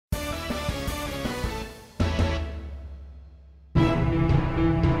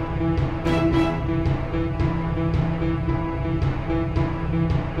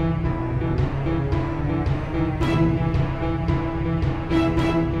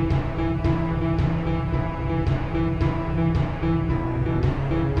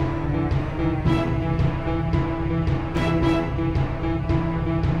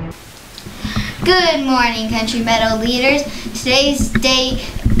Good morning, Country Meadow leaders. Today's date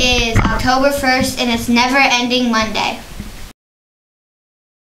is October 1st, and it's Never-Ending Monday.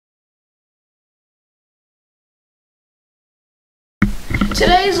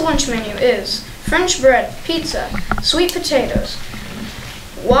 Today's lunch menu is French bread, pizza, sweet potatoes,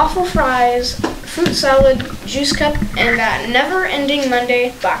 waffle fries, fruit salad, juice cup, and that Never-Ending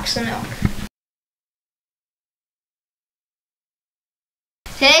Monday box of milk.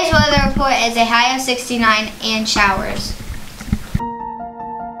 Today's weather report is a high of 69 and showers.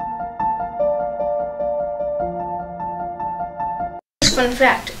 This fun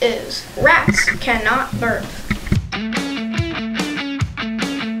fact is rats cannot birth.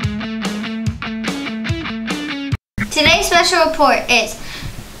 Today's special report is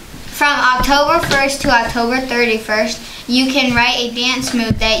from October 1st to October 31st. You can write a dance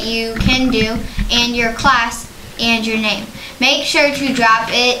move that you can do and your class and your name. Make sure to drop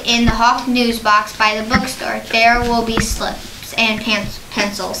it in the Hawk News box by the bookstore. There will be slips and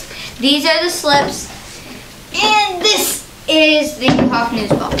pencils. These are the slips, and this is the Hawk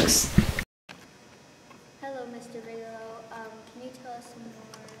News box. Hello, Mr. Meadow. Can you tell us some more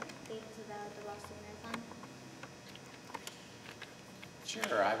things about the Boston Marathon?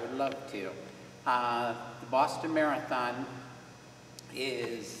 Sure, I would love to. The Boston Marathon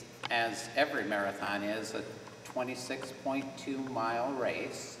is, as every marathon is, a 26.2 mile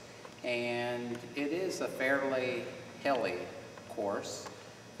race, and it is a fairly hilly course.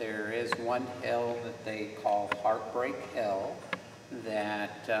 There is one hill that they call Heartbreak Hill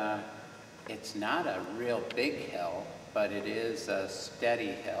that it's not a real big hill, but it is a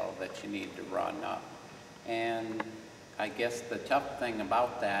steady hill that you need to run up. And I guess the tough thing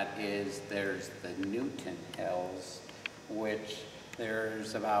about that is there's the Newton Hills, which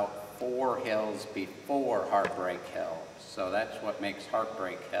there's about 4 hills before Heartbreak Hill. So that's what makes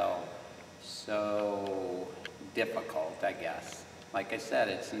Heartbreak Hill so difficult, I guess. Like I said,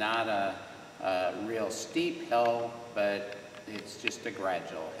 it's not a real steep hill, but it's just a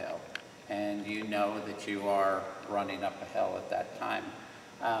gradual hill. And you know that you are running up a hill at that time.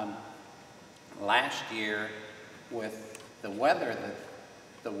 Last year, with the weather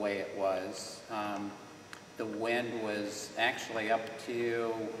the way it was, the wind was actually up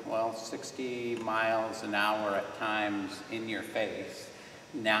to, well, 60 miles an hour at times in your face.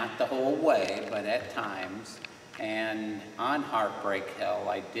 Not the whole way, but at times. And on Heartbreak Hill,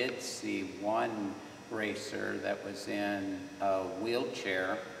 I did see one racer that was in a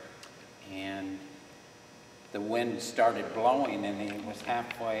wheelchair, and the wind started blowing and he was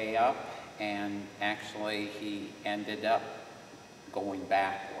halfway up, and actually he ended up going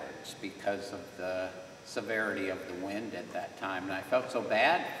backwards because of the severity of the wind at that time. And I felt so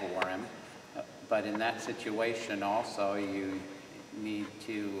bad for him, but in that situation also you need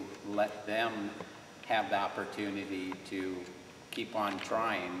to let them have the opportunity to keep on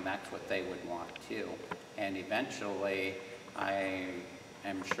trying. That's what they would want too. And eventually I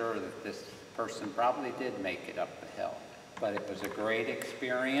am sure that this person probably did make it up the hill. But it was a great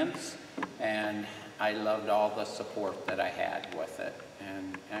experience, and I loved all the support that I had with it,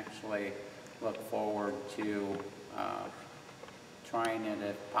 and actually look forward to trying it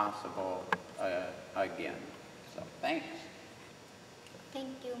if possible again. So thanks.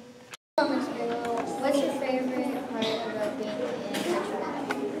 Thank you. Hello, Ms. Meadow. What's your favorite part about being in Country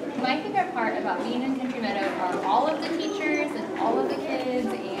Meadow? My favorite part about being in Country Meadow are all of the teachers and all of the kids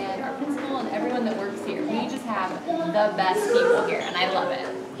and our principal and everyone that works here. We just have the best people here, and I love it.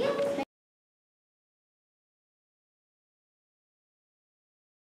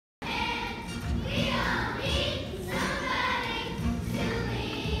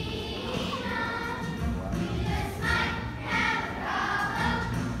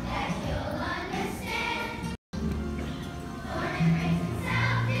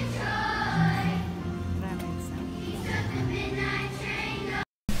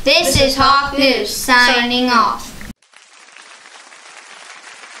 This is Hawk News signing off.